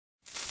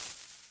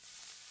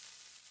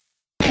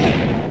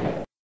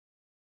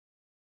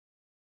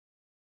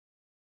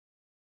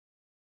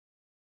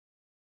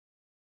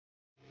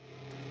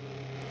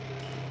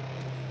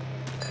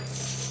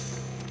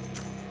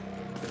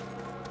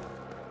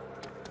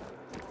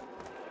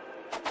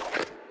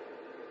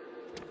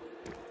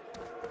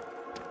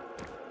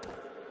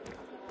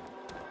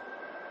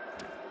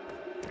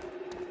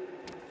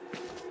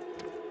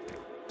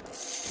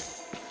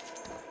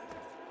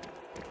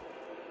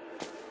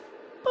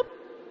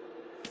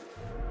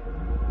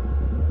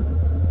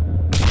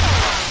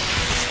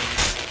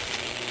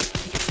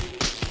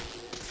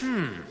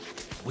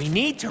We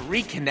need to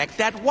reconnect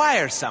that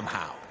wire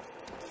somehow.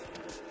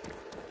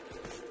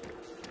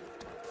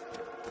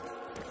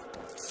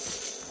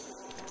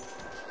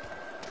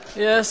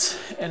 Yes,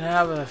 and I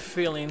have a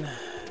feeling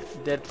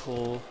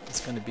Deadpool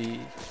is going to be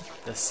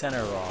the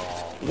center of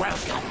all.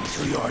 Welcome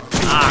to your doom.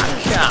 Ah,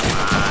 come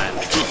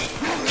on.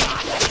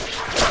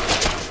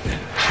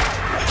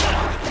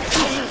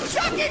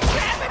 Suck it,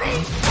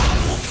 gravity!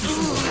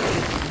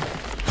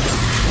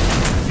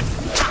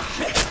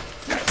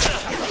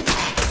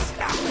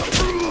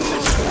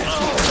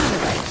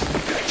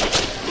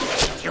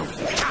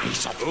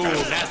 Ooh,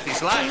 nasty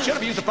slide. Should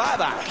have used the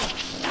 5-eye.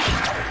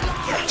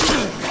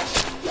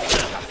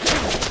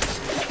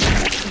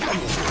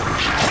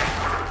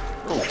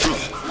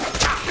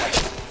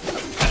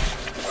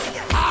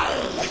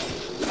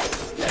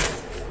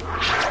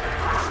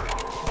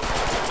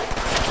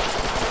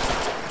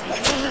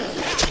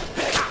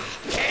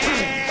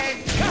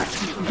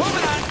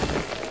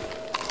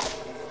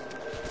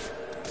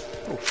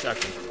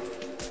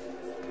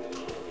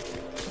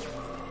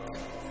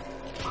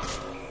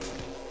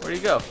 Where'd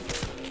he go?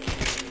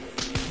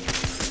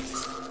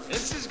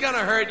 This is gonna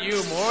hurt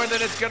you more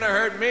than it's gonna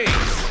hurt me.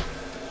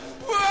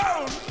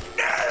 Whoa,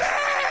 Nelly!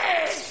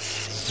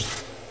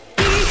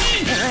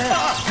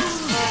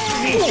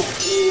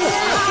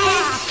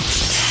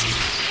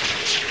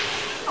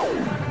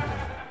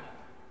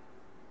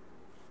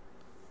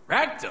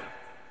 Wrecked him.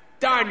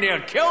 Darn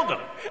near killed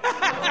him.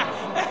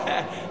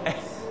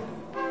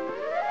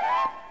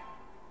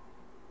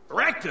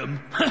 Wrecked him?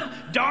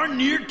 Darn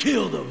near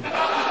killed him.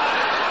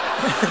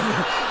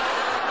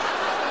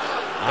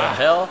 The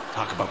hell?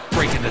 Talk about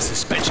breaking the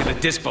suspension of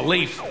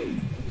disbelief.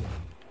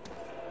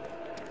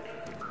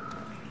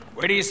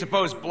 Where do you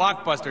suppose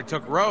Blockbuster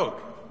took Rogue?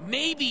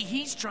 Maybe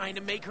he's trying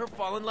to make her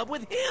fall in love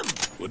with him.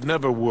 Would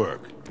never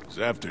work. His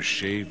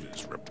aftershave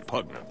is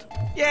repugnant.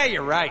 Yeah,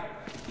 you're right.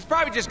 He's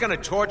probably just gonna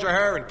torture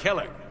her and kill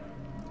her.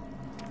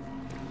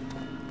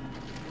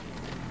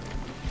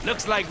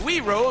 Looks like we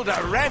rolled a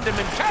random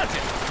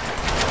encounter.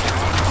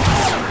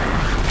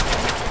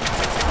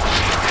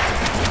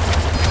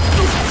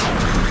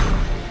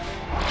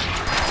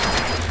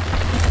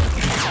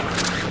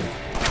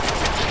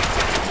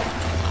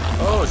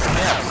 Oh,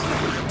 snap.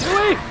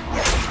 Wait!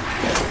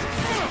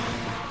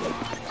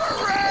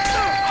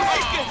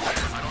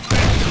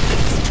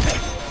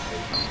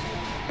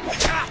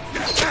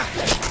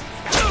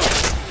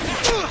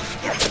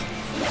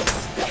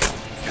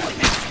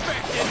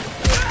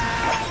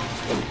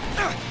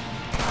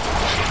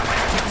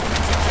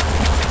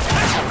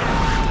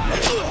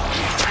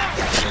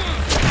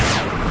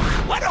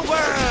 What a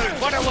word!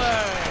 What a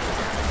word!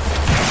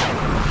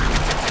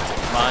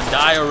 Come on,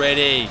 die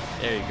already.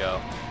 There you go.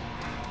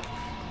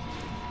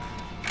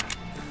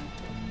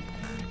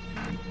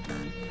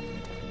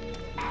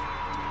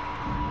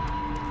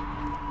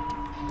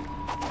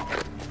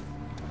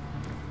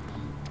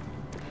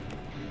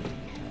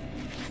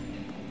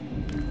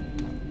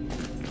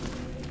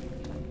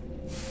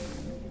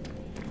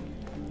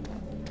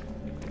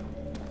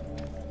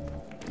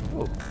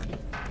 Oh.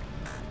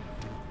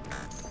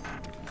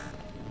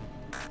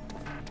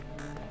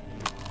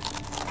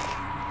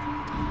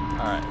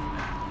 Alright.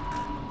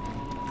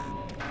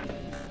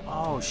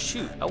 Oh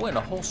shoot, I went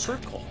a whole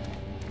circle.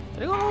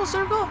 Did I go a whole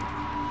circle?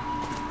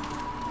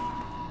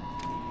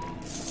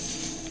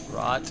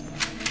 Rot.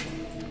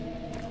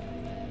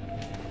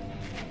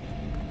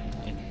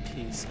 In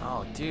peace.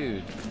 Oh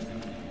dude.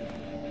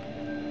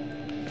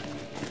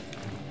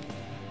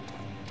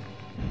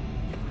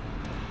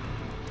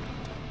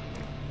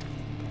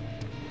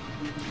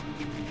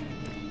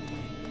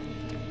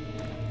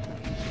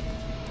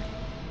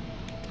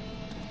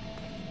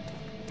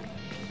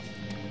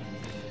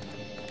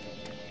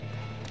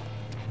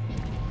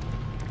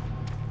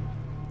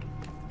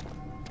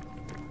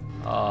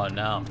 Oh,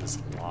 now I'm just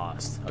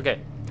lost. Okay.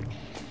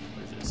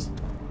 What is this?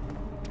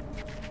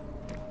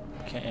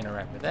 Can't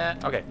interact with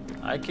that. Okay.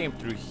 I came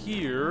through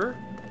here.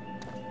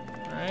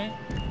 Right?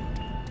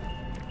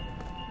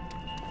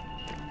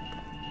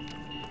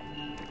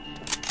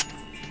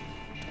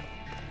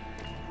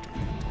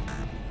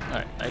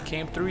 Alright. I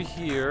came through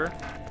here.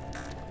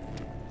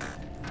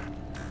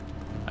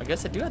 I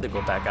guess I do have to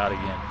go back out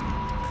again.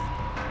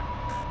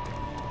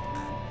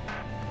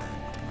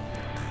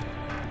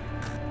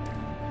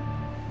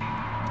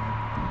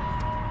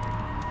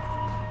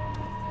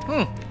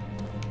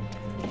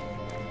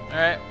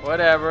 Alright,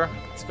 whatever.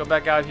 Let's go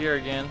back out here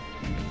again.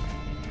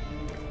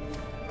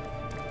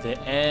 The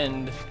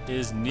end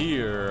is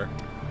near.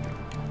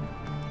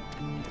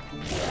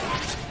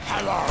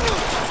 Hello.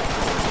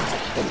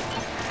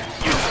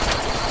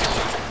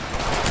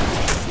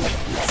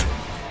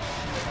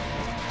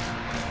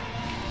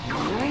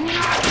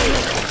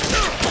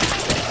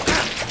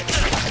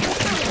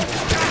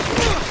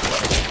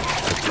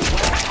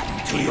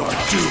 To your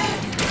doom.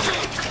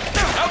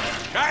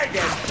 Try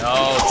again. No,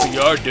 to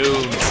your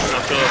doom,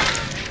 sucker.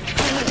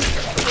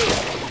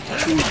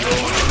 To your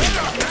doom.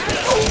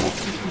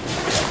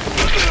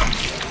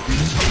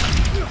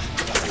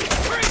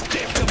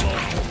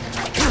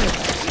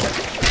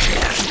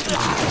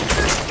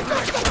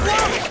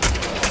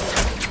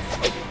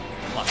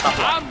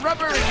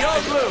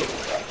 you're blue.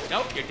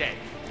 Nope, you're dead.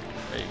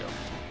 There you go.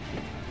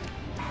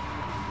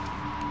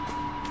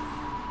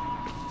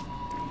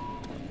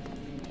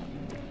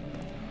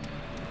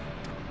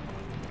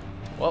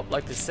 Well,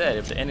 like they said,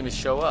 if the enemies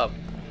show up,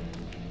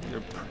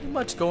 you're pretty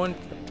much going.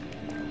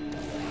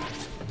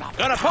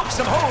 Gonna poke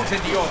some holes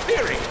into your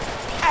theory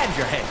and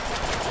your head.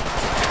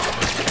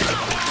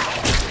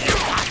 You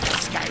can't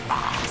escape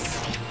us.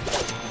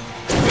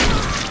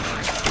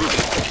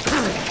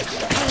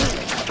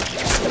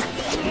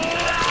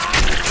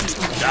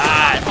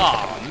 Die!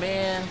 Oh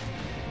man!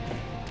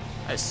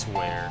 I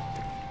swear.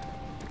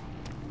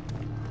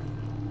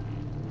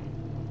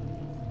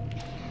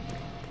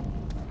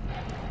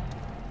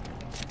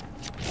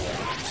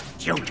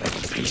 You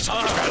little piece of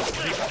did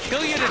they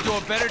kill you to do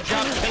a better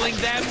job killing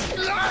them?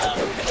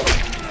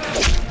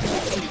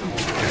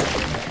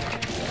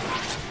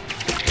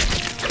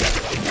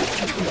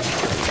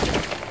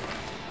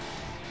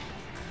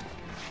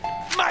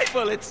 My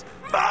bullets!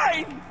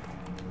 Mine!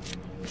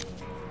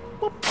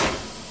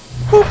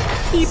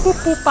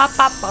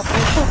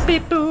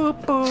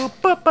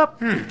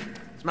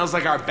 Smells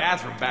like our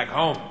bathroom back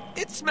home.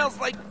 It smells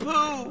like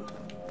poo.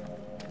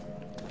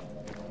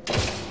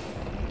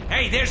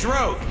 Hey, there's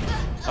Rogue.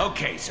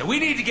 Okay, so we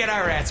need to get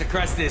our ass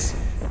across this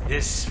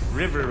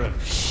river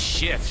of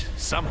shit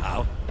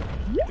somehow.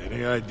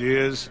 Any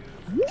ideas?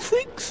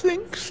 Think,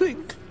 think,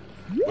 think.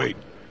 Wait,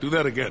 do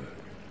that again.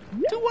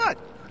 Do what?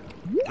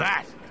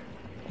 That.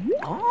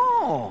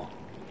 Oh,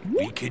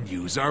 we can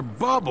use our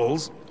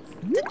bubbles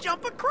to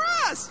jump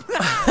across.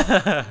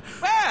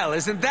 Well,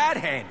 isn't that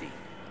handy?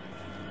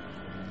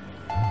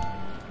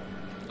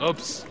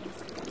 Oops.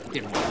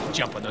 Didn't want to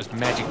jump on those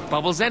magic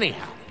bubbles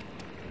anyhow.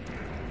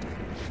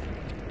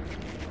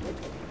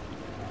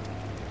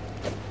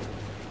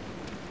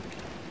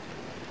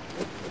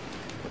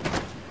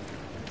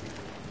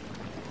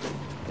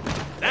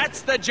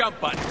 That's the jump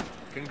button.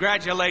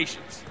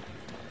 Congratulations,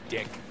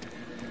 dick.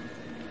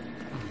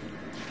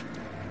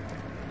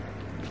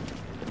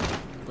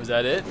 Was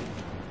that it?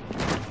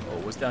 Oh,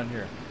 what's down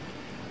here?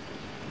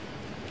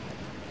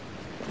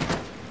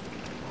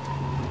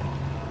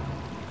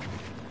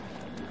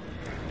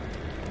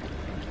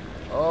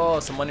 Oh,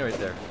 some money right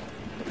there.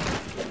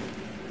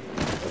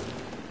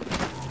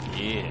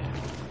 Yeah.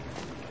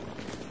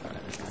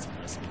 Alright, let's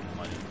get some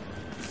money.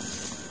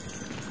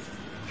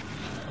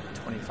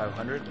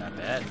 2,500? Not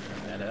bad.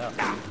 Not bad at all.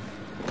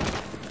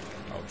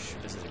 Oh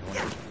shoot, this is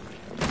one.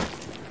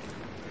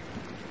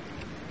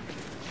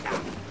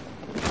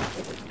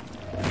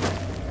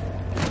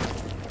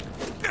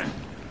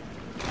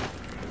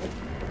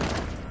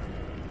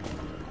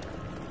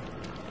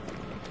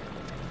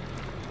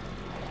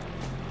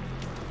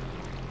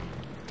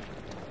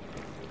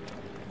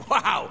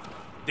 Wow,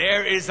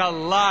 there is a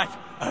lot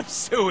of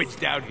sewage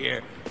down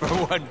here for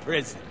one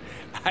prison.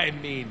 I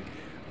mean,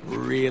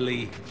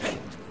 really?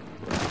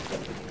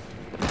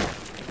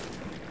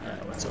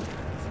 Alright, what's over here?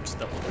 Some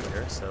stuff over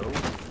here, so.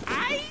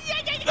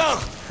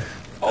 Ugh!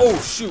 Oh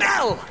shoot!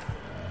 Smell!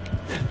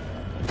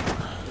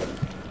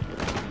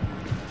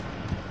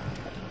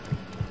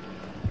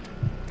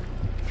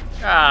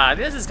 Ah,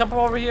 did this come from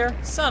over here?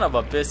 Son of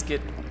a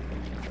biscuit.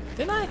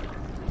 Didn't I?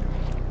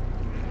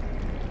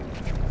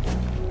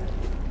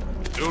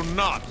 Do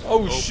not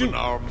Oh, open shoot.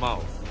 our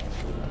mouth.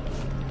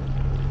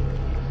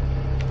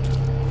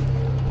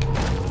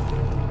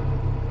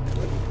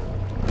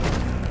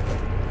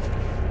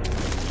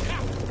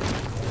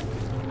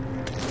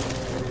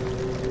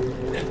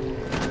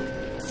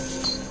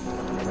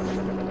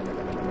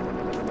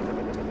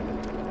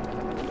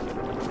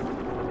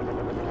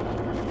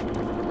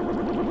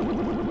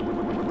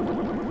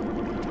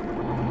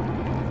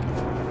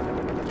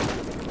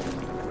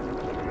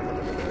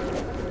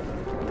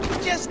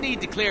 Just need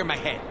to clear my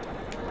head.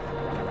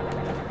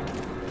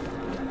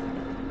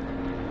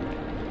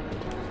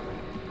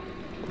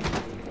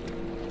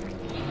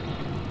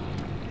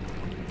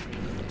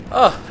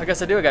 Oh, I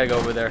guess I do gotta go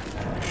over there.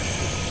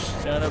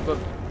 Son of a...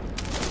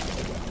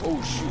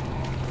 Oh, shoot.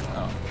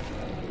 Oh.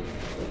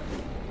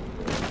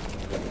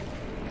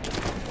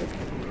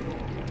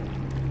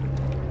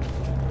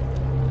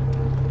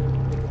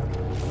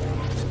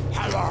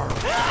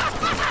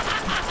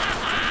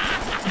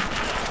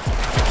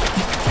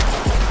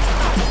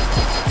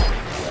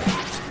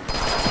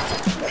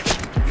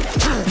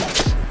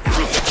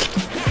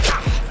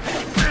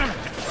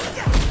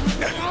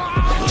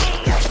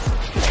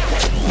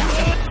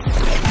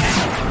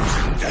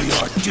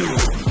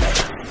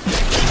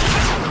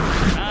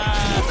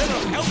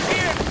 Little help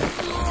here.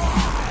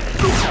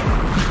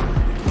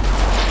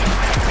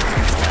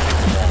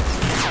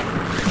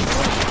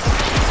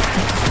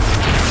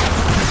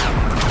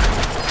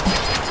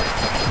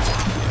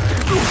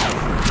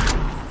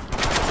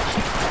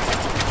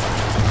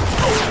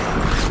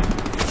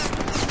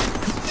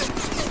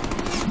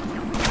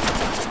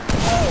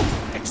 Oh,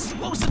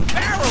 explosive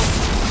barrels.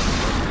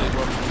 They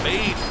were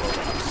made for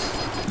us.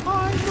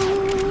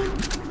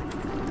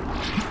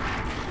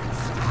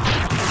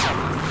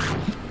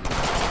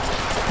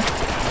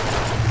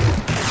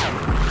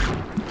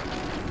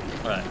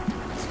 Alright,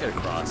 let's get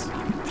across.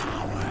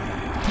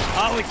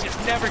 Oh, it just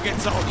never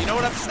gets old. You know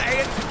what I'm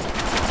saying?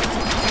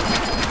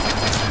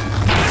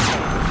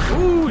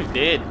 Ooh, he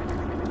did.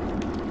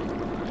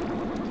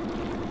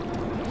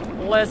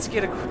 Let's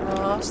get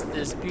across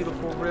this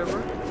beautiful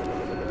river.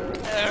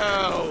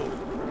 Oh.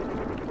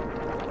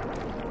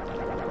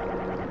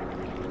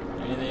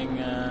 Anything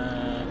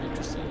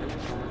interesting?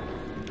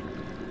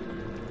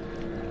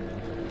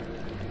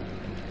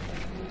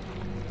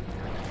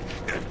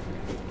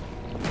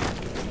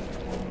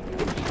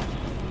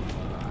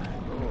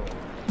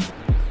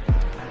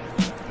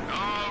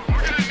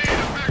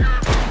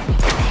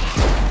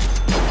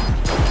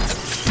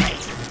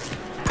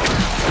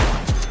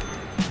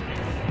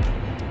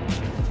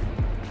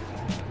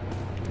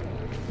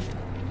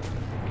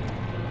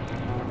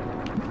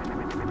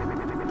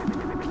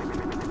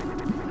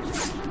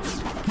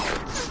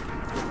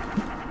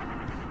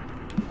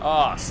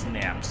 Oh,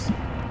 snaps.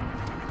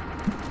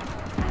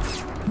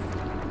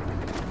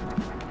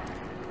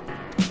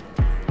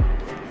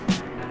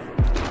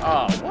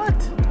 Oh, what?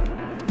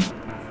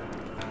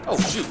 Oh,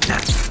 shoot.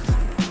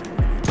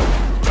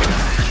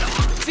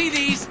 See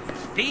these?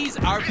 These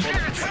are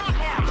bullets.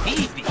 We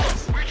need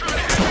these.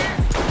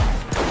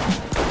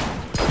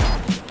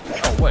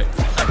 Oh, wait.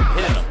 I'm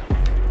hitting him.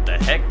 The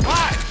heck?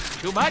 What?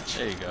 Too much?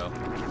 There you go.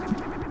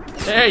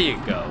 There you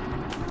go.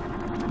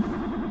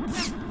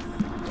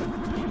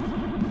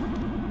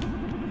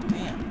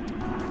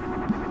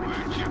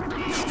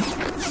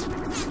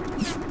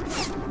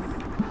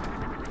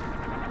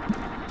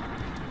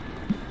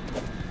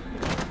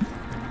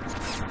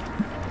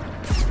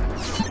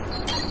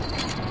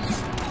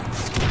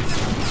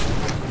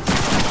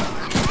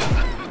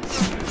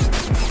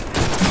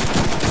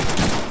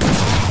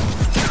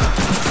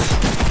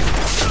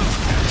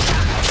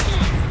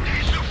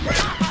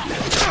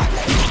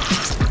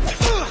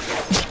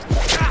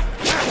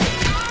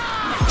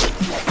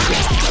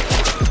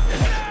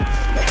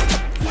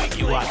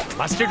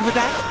 Mustard with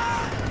that?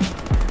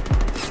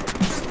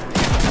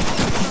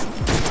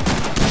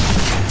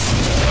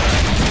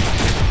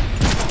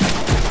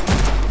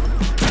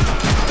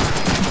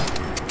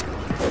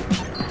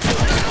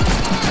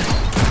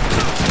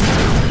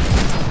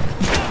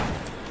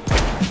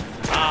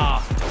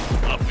 Ah,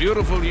 a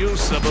beautiful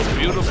use of a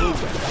beautiful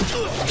weapon.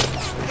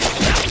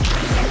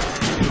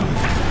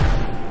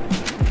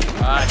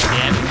 Ah,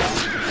 damn it.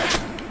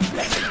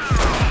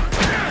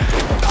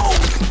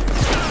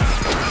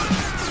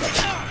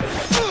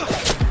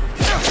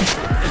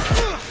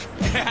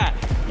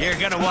 You're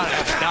gonna want to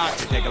have a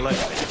doctor take a look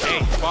at it.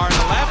 Hey, far on the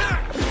left,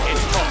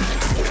 it's full.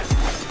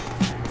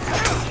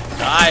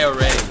 Die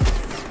already.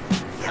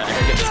 I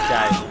gotta get this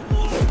guy.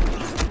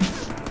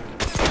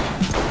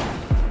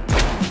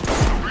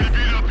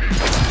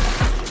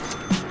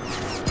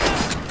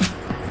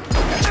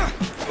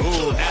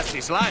 Ooh,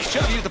 nasty slime.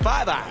 Should've used the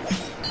 5-eye.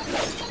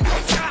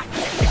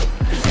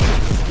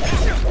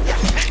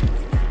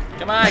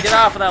 Come on, get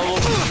off of that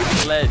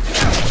little ledge.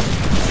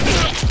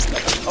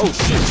 Oh,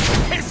 shoot.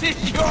 This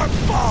is your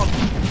fault!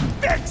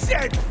 Fix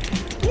it!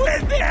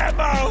 With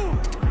ammo!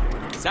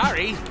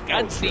 Sorry,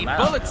 guns shoot, need I'm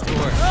out bullets now. to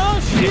work. Oh,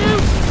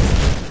 shoot.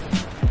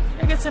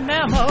 I get some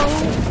ammo. Oh,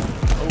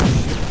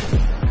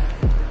 shoot.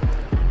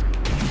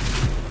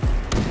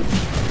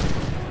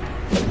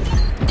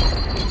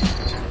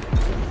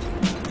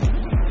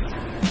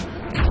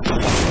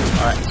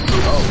 Alright.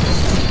 Oh.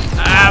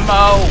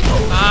 Ammo!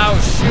 Oh,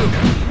 shoot.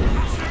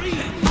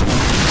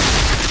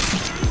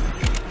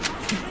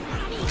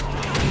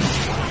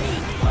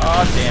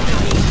 Oh, damn it.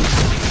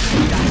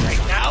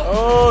 Right now,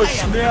 Oh, I am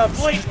snaps.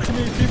 complete. Too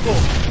many people.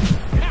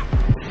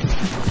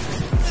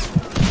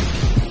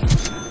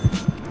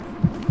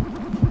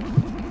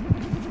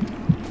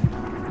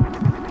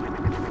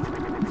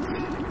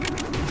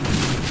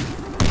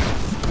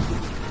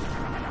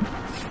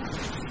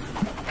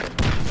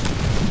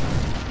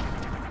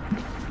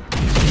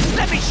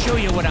 Let me show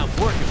you what I'm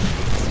working with.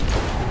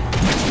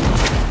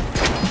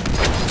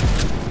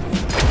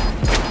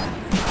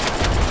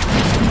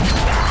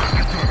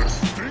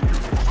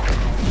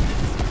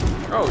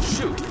 Oh,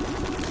 shoot.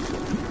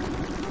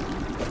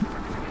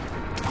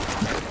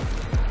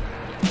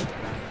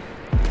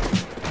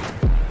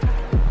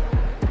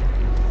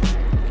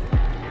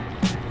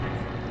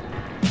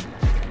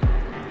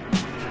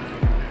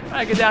 All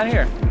right, get down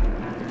here.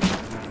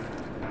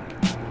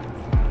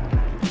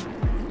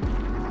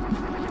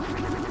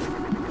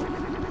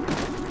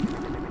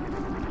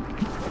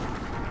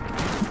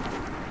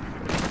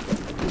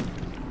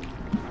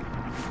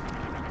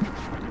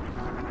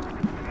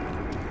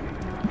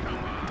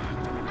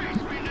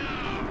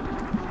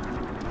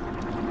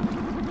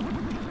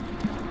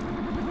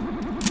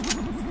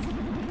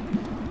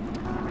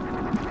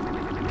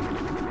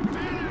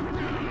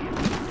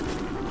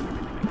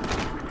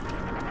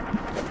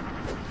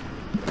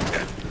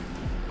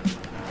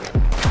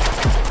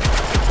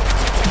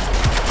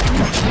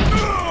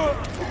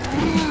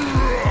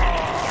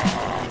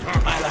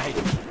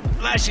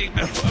 Flashing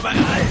before my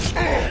eyes.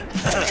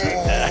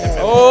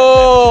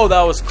 Oh,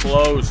 that was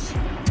close.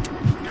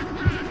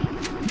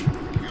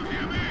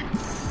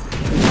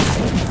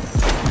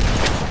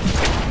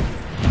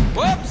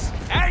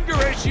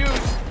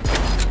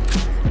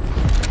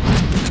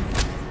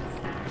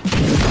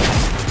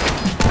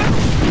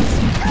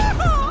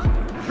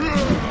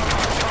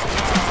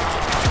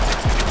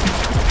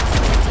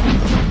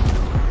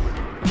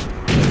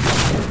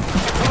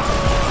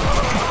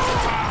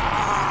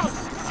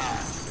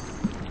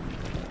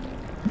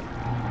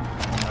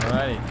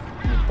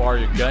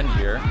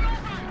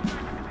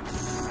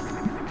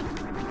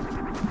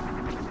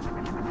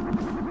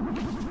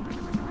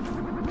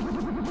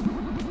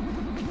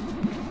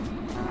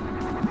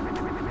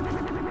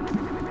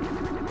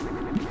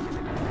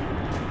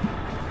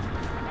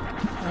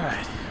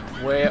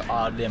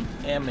 Aw, them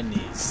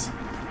enemies.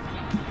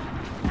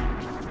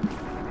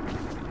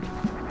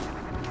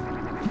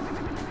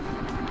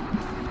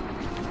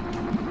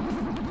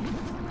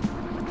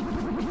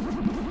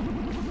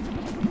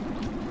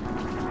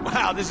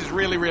 Wow, this is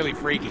really, really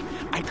freaky.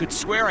 I could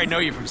swear I know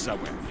you from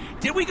somewhere.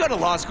 Did we go to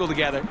law school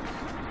together?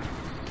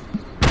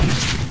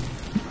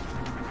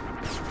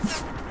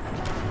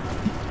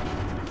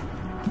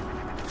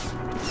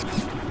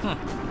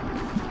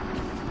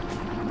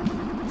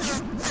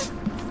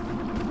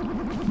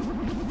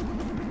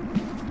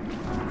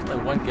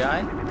 Like one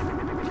guy?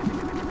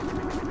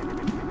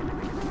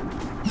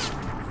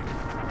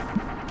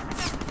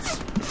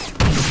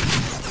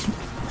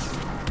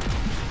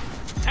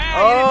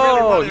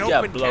 Oh, he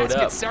got blowed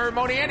up.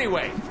 Ceremony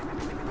anyway.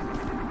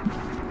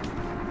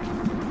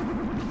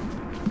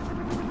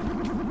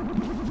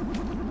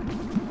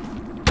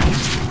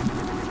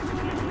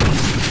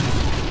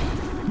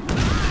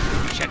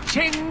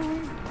 Cha-ching!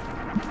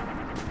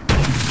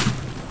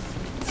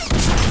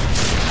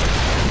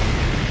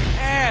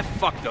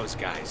 Fuck those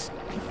guys.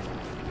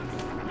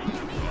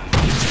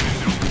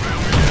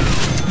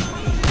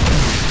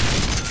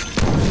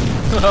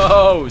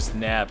 Oh,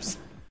 snaps.